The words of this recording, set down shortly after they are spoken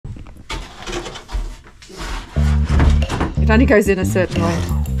only goes in a certain way.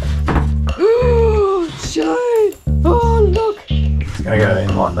 Oh, shine! Oh, look! It's going to go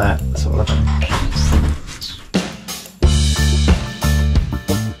in like that, sort of.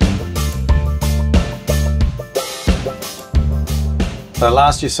 So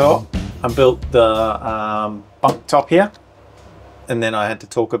last you saw, I built the bunk top here, and then I had to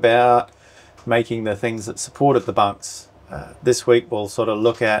talk about making the things that supported the bunks. This week we'll sort of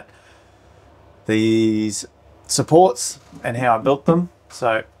look at these supports and how I built them.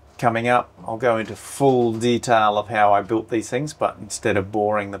 So coming up, I'll go into full detail of how I built these things, but instead of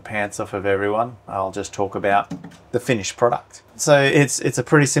boring the pants off of everyone, I'll just talk about the finished product. So it's a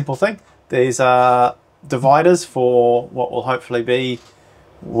pretty simple thing. These are dividers for what will hopefully be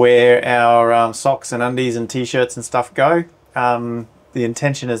where our socks and undies and t-shirts and stuff go. The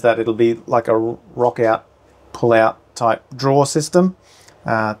intention is that it'll be like a rock out, pull out type drawer system,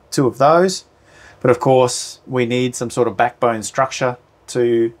 2 of those. But of course we need some sort of backbone structure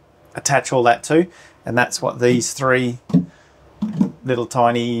to attach all that to, and that's what these 3 little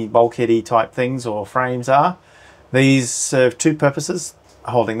tiny bulkheady type things or frames are. These serve 2 purposes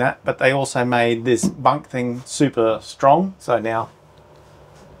holding that, but they also made this bunk thing super strong. So now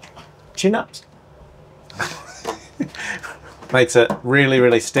chin ups. Makes it really,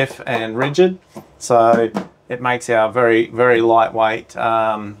 really stiff and rigid. So it makes our very, very lightweight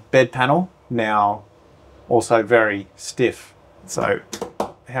bed panel now also very stiff. So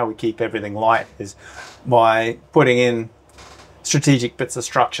how we keep everything light is by putting in strategic bits of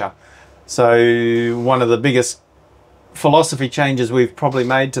structure. So one of the biggest philosophy changes we've probably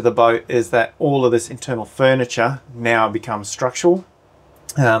made to the boat is that all of this internal furniture now becomes structural.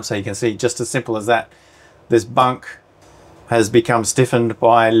 So you can see, just as simple as that, this bunk has become stiffened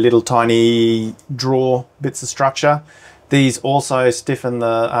by little tiny drawer bits of structure. These also stiffen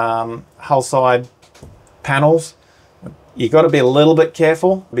the hull side panels. You've got to be a little bit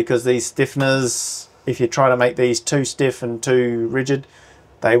careful because these stiffeners, if you try to make these too stiff and too rigid,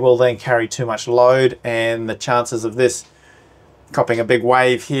 they will then carry too much load, and the chances of this copping a big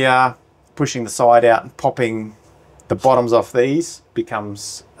wave here, pushing the side out and popping the bottoms off these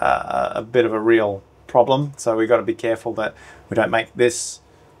becomes a bit of a real problem. So we've got to be careful that we don't make this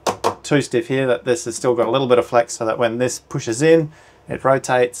too stiff here, that this has still got a little bit of flex, so that when this pushes in, it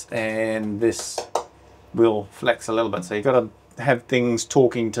rotates and this will flex a little bit. So you've got to have things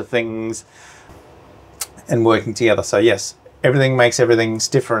talking to things and working together. So yes, everything makes everything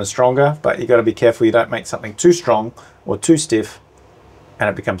stiffer and stronger, but you've got to be careful you don't make something too strong or too stiff and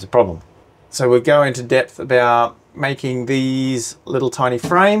it becomes a problem. So we'll go into depth about making these little tiny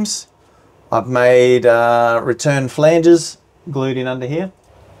frames. I've made return flanges glued in under here.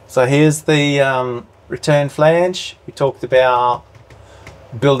 So here's the return flange. We talked about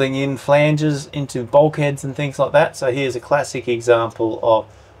building in flanges into bulkheads and things like that. So here's a classic example of,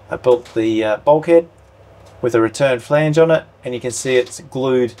 I built the bulkhead with a return flange on it, and you can see it's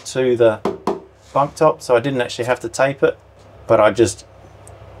glued to the bunk top. So I didn't actually have to tape it, but I just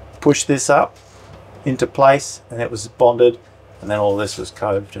pushed this up into place and it was bonded, and then all this was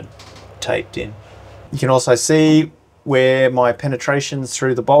coved and taped in. You can also see where my penetrations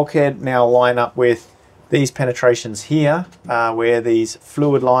through the bulkhead now line up with these penetrations here, where these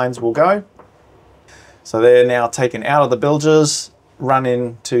fluid lines will go. So they're now taken out of the bilges, run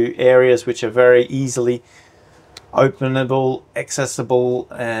into areas which are very easily openable, accessible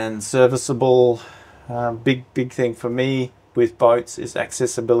and serviceable. Big thing for me with boats is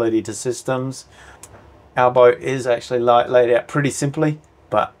accessibility to systems. Our boat is actually laid out pretty simply,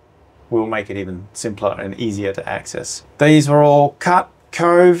 but we'll make it even simpler and easier to access. These were all cut,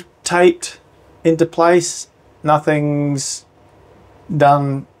 coved, taped into place. Nothing's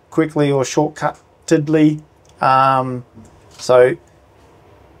done quickly or shortcuttedly. So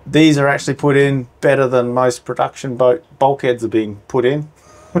these are actually put in better than most production boat bulkheads are being put in.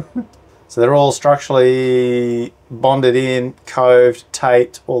 So they're all structurally bonded in, coved,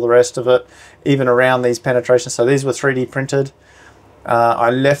 taped, all the rest of it, even around these penetrations. So these were 3D printed.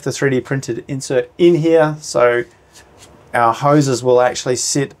 I left the 3D printed insert in here, so our hoses will actually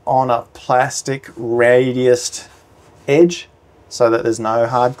sit on a plastic radiused edge so that there's no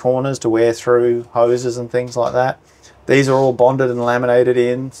hard corners to wear through hoses and things like that. These are all bonded and laminated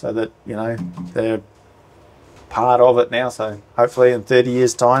in so that, you know, they're part of it now. So hopefully in 30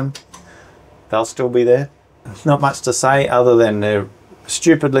 years time, they'll still be there. Not much to say other than they're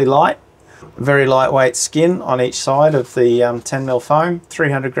stupidly light. Very lightweight skin on each side of the 10mm foam,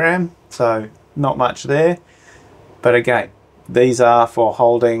 300 gram, so not much there. But again, these are for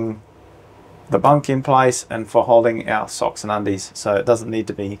holding the bunk in place and for holding our socks and undies, so it doesn't need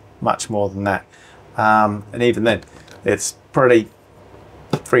to be much more than that. And even then, it's pretty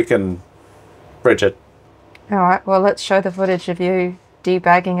freaking rigid. All right, well, let's show the footage of you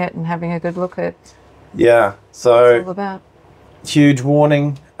debagging it and having a good look at Yeah, what it's so all about. huge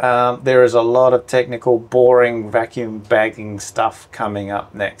warning. There is a lot of technical, boring vacuum bagging stuff coming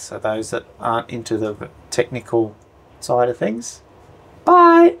up next. So those that aren't into the technical side of things,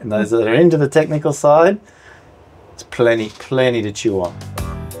 bye. And those that are into the technical side, there's plenty to chew on.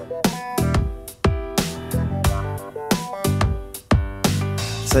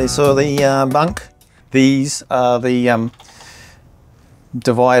 So you saw the bunk. These are the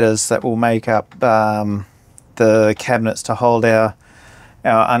dividers that will make up the cabinets to hold our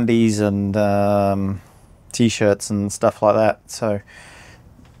undies and t-shirts and stuff like that. So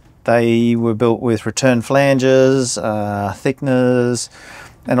they were built with return flanges, thickeners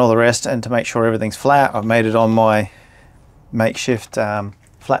and all the rest, and to make sure everything's flat, I've made it on my makeshift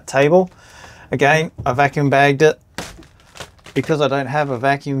flat table. Again, I vacuum bagged it because I don't have a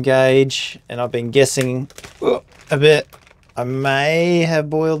vacuum gauge, and I've been guessing a bit. I may have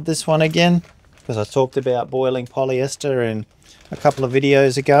boiled this one again because I talked about boiling polyester in a couple of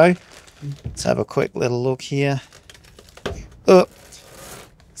videos ago. Let's have a quick little look here.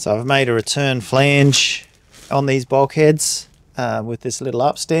 So I've made a return flange on these bulkheads with this little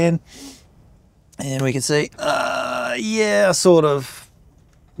upstand, and we can see yeah, I sort of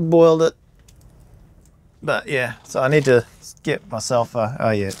boiled it, but yeah, so I need to get myself a,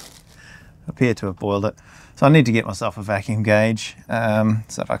 oh yeah, appear to have boiled it. So I need to get myself a vacuum gauge so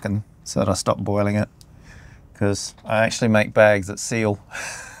that I stop boiling it, because I actually make bags that seal.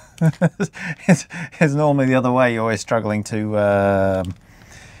 it's normally the other way. You're always struggling to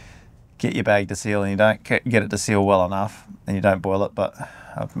get your bag to seal, and you don't get it to seal well enough, and you don't boil it. But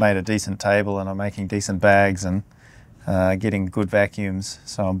I've made a decent table, and I'm making decent bags, and getting good vacuums,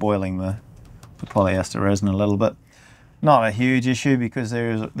 so I'm boiling the polyester resin a little bit. Not a huge issue because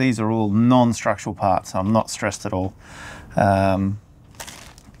these are all non-structural parts, so I'm not stressed at all.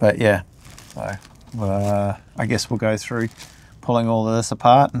 But yeah, so I guess we'll go through pulling all of this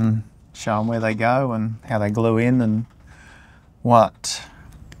apart and show them where they go and how they glue in and what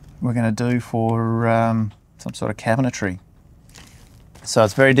we're going to do for some sort of cabinetry. So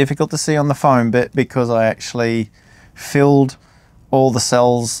it's very difficult to see on the foam bit because I actually filled all the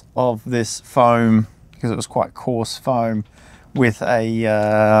cells of this foam, because it was quite coarse foam, with a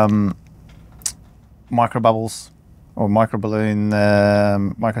microbubbles or microballoon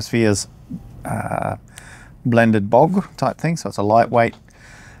microspheres blended bog type thing. So it's a lightweight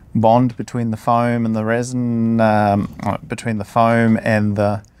bond between the foam and the resin, between the foam and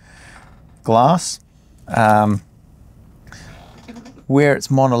the glass. Where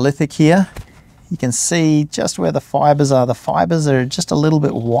it's monolithic here, you can see just where the fibers are. The fibers are just a little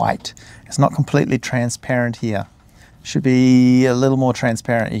bit white. It's not completely transparent here. Should be a little more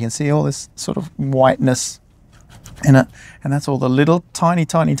transparent. You can see all this sort of whiteness in it, and that's all the little tiny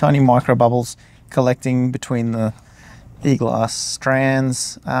micro bubbles collecting between the e-glass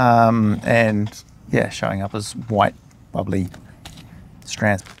strands, and yeah, showing up as white bubbly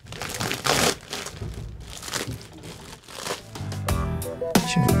strands.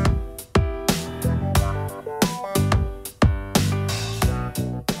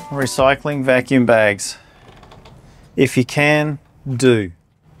 Recycling vacuum bags. If you can, do,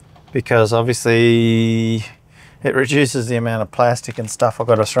 because obviously it reduces the amount of plastic and stuff I've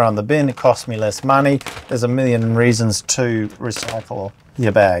got to throw in the bin. It costs me less money. There's a million reasons to recycle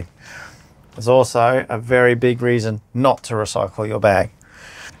your bag. There's also a very big reason not to recycle your bag.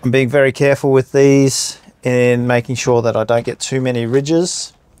 I'm being very careful with these in making sure that I don't get too many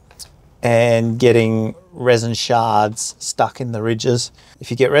ridges and getting resin shards stuck in the ridges. If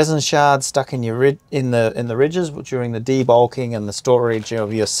you get resin shards stuck in your in the ridges during the debulking and the storage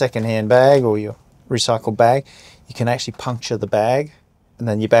of your second-hand bag or your recycled bag, you can actually puncture the bag, and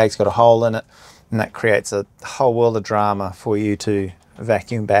then your bag's got a hole in it, and that creates a whole world of drama for you to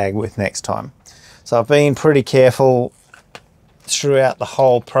vacuum bag with next time. So I've been pretty careful throughout the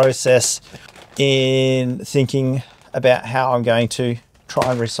whole process in thinking about how I'm going to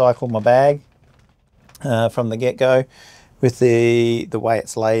try and recycle my bag from the get-go, with the way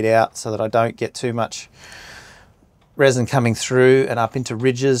it's laid out, so that I don't get too much resin coming through and up into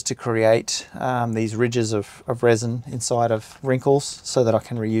ridges to create these ridges of resin inside of wrinkles, so that I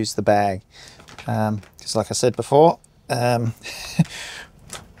can reuse the bag. Because like I said before,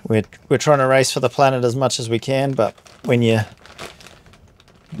 we're trying to race for the planet as much as we can, but when you're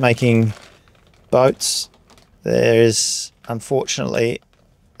making boats, there is unfortunately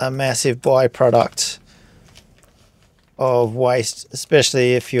a massive byproduct of waste,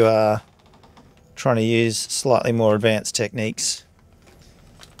 especially if you are trying to use slightly more advanced techniques.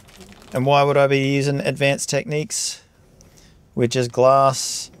 And why would I be using advanced techniques with just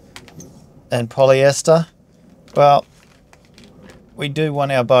glass and polyester? Well, we do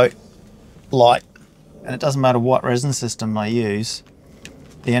want our boat light, and it doesn't matter what resin system I use.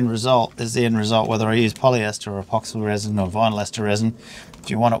 The end result is the end result, whether I use polyester or epoxy resin or vinyl ester resin. If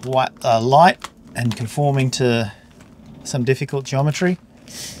you want it light and conforming to some difficult geometry,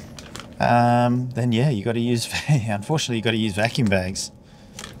 then yeah, you got to use, unfortunately, you got to use vacuum bags.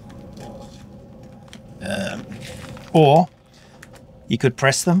 Or you could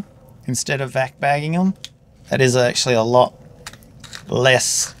press them instead of vac bagging them. That is actually a lot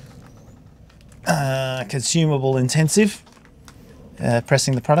less consumable intensive,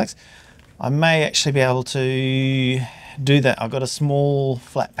 pressing the products. I may actually be able to do that. I've got a small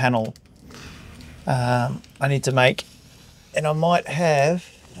flat panel I need to make, and I might have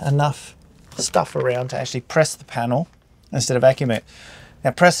enough stuff around to actually press the panel instead of vacuum it.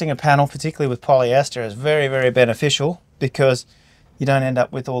 Now, pressing a panel, particularly with polyester, is very, very beneficial because you don't end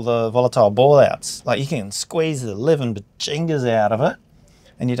up with all the volatile ball outs. Like, you can squeeze the living bejesus out of it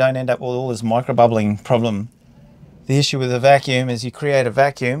and you don't end up with all this micro bubbling problem. The issue with a vacuum is you create a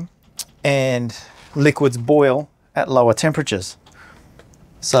vacuum and liquids boil at lower temperatures.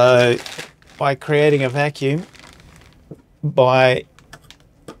 So by creating a vacuum, by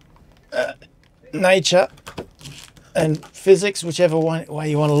nature and physics, whichever way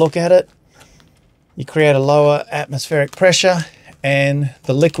you want to look at it, you create a lower atmospheric pressure, and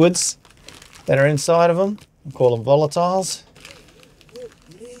the liquids that are inside of them, we call them volatiles,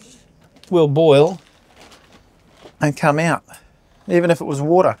 will boil and come out, even if it was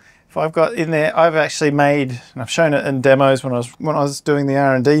water. If I've got in there, I've actually made, and I've shown it in demos when I was doing the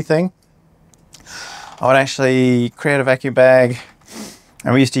R&D thing, I would actually create a vacuum bag,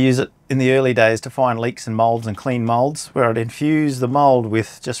 and we used to use it in the early days to find leaks and molds and clean molds, where I'd infuse the mold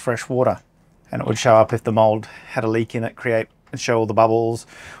with just fresh water, and it would show up if the mold had a leak in it, create and show all the bubbles,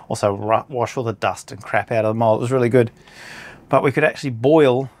 also wash all the dust and crap out of the mold. It was really good. But we could actually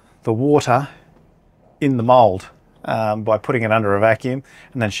boil the water in the mold by putting it under a vacuum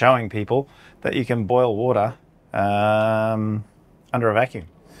and then showing people that you can boil water under a vacuum.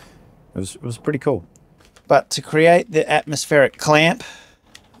 It was pretty cool. But to create the atmospheric clamp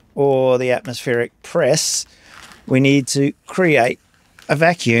or the atmospheric press, we need to create a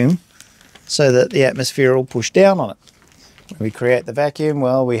vacuum so that the atmosphere will push down on it. When we create the vacuum,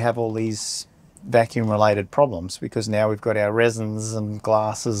 well, we have all these vacuum related problems because now we've got our resins and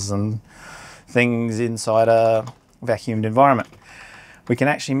glasses and things inside a vacuumed environment. We can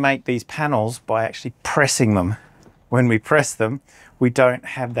actually make these panels by actually pressing them. When we press them, we don't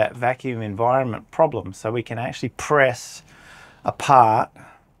have that vacuum environment problem. So we can actually press a part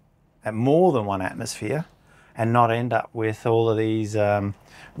at more than one atmosphere and not end up with all of these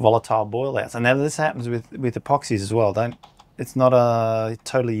volatile boil outs. And now this happens with epoxies as well. It's not a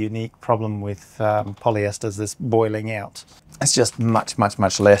totally unique problem with polyesters, this boiling out. It's just much, much,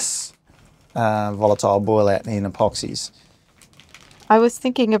 much less volatile boil out in epoxies. I was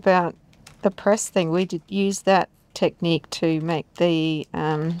thinking about the press thing. We did use that technique to make the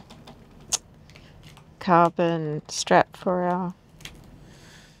carbon strap for our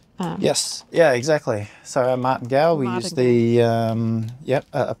yes, yeah, exactly. So our martingale, we used the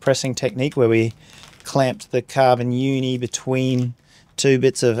a pressing technique where we clamped the carbon uni between two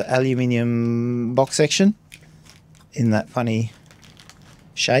bits of aluminium box section in that funny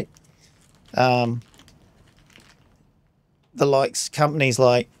shape. The companies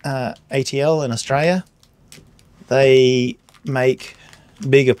like ATL in Australia, they make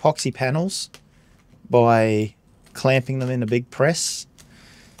big epoxy panels by clamping them in a big press.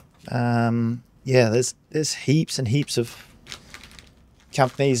 Yeah, there's heaps and heaps of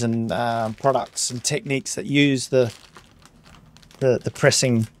companies and products and techniques that use the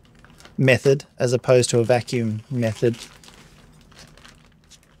pressing method as opposed to a vacuum method.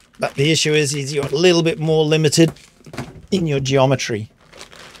 But the issue is you're a little bit more limited in your geometry.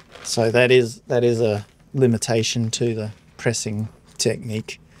 So that is a limitation to the pressing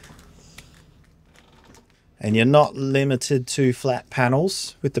technique. And you're not limited to flat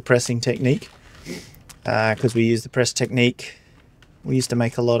panels with the pressing technique, because we use the press technique. We used to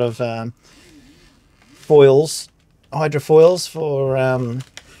make a lot of foils, hydrofoils for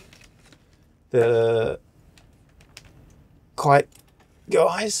the kite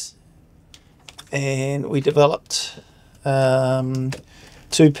guys, and we developed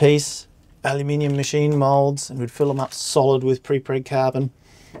two-piece aluminium machine molds, and we'd fill them up solid with pre-preg carbon,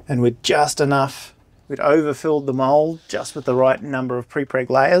 and with just enough we'd overfilled the mold just with the right number of pre-preg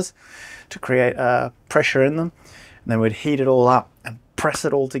layers to create pressure in them. And then we'd heat it all up and press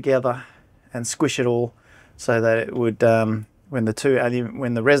it all together and squish it all so that it would, when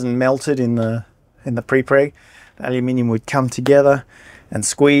the resin melted in the pre-preg, the aluminium would come together and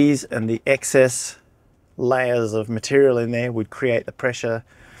squeeze, and the excess layers of material in there would create the pressure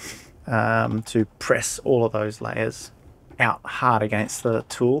to press all of those layers out hard against the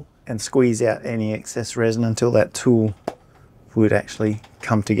tool and squeeze out any excess resin until that tool would actually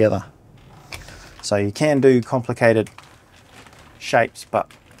come together. So you can do complicated shapes,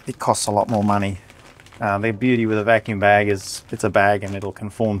 but it costs a lot more money. The beauty with a vacuum bag is it's a bag and it'll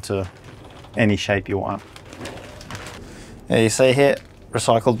conform to any shape you want. There you see here,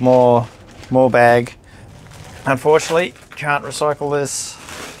 recycled more bag. Unfortunately, can't recycle this.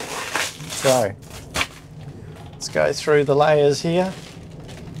 So let's go through the layers here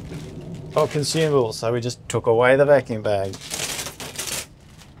of consumables. So we just took away the vacuum bag.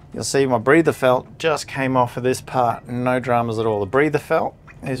 You'll see my breather felt just came off of this part, no dramas at all. The breather felt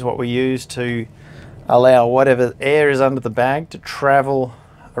is what we use to allow whatever air is under the bag to travel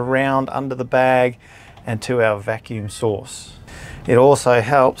around under the bag and to our vacuum source. It also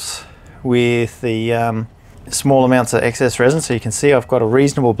helps with the small amounts of excess resin. So you can see I've got a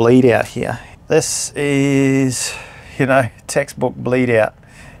reasonable bleed out here. This is, you know, textbook bleed out.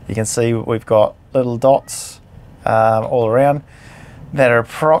 You can see we've got little dots all around that are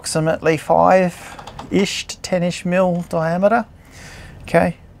approximately 5-ish to 10-ish mil diameter.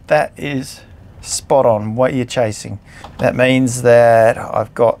 Okay, that is spot on what you're chasing. That means that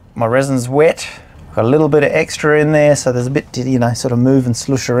I've got my resin's wet, I've got a little bit of extra in there, so there's a bit to, you know, sort of move and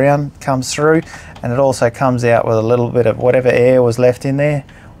slush around, comes through, and it also comes out with a little bit of whatever air was left in there,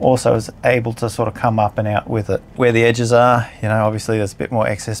 also is able to sort of come up and out with it. Where the edges are, you know, obviously there's a bit more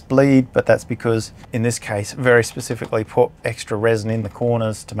excess bleed, but that's because in this case very specifically put extra resin in the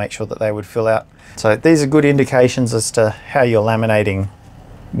corners to make sure that they would fill out. So these are good indications as to how your laminating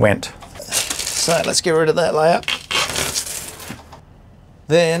went. So let's get rid of that layer.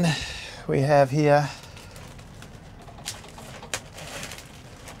 Then we have here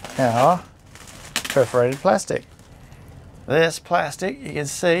our perforated plastic. This plastic, you can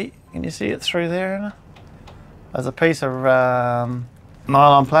see it through there, Anna? There's a piece of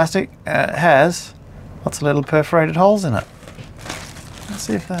nylon plastic, and it has lots of little perforated holes in it. Let's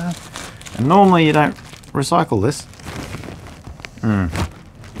see if and normally you don't recycle this.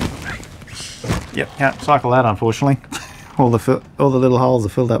 Yep, can't recycle that, unfortunately. all the little holes are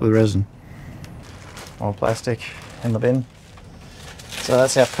filled up with resin. More plastic in the bin. So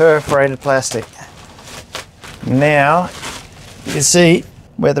that's our perforated plastic. Now you can see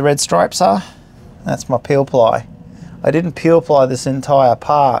where the red stripes are. That's my peel ply. I didn't peel ply this entire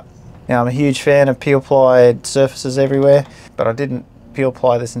part. Now I'm a huge fan of peel plied surfaces everywhere, but I didn't peel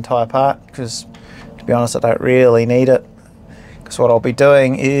ply this entire part because, to be honest, I don't really need it. Because what I'll be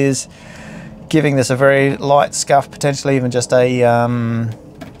doing is giving this a very light scuff, potentially even just a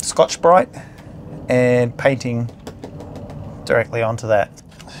Scotch-Brite, and painting directly onto that.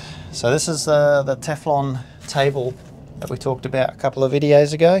 So this is the Teflon table that we talked about a couple of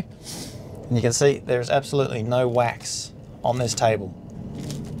videos ago. And you can see there's absolutely no wax on this table.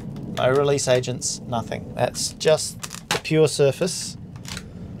 No release agents, nothing. That's just the pure surface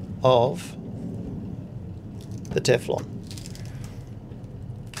of the Teflon.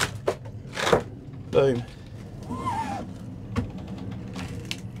 Boom.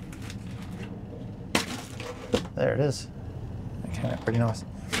 There it is. Okay, pretty nice.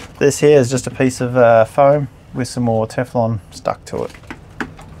 This here is just a piece of foam with some more Teflon stuck to it.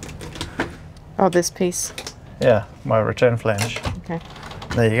 Oh, this piece. Yeah, my return flange. Okay.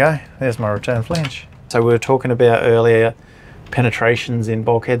 There you go. There's my return flange. So we were talking about earlier penetrations in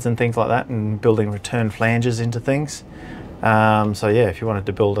bulkheads and things like that, and building return flanges into things. So yeah, if you wanted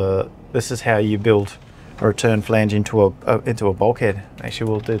to build this is how you build a return flange into a bulkhead. Actually,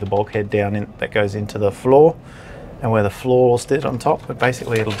 we'll do the bulkhead down that goes into the floor, and where the floor will sit on top. But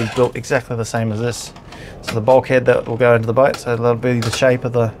basically, it'll be built exactly the same as this. So the bulkhead that will go into the boat, so that'll be the shape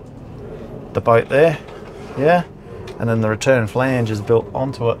of the boat there, yeah. And then the return flange is built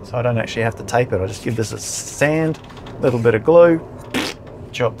onto it, so I don't actually have to tape it. I just give this a sand, little bit of glue,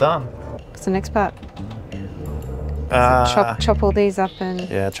 job done. What's the next part? Chop all these up and...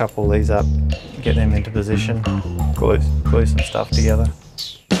 Yeah, chop all these up, get them into position, glue some stuff together.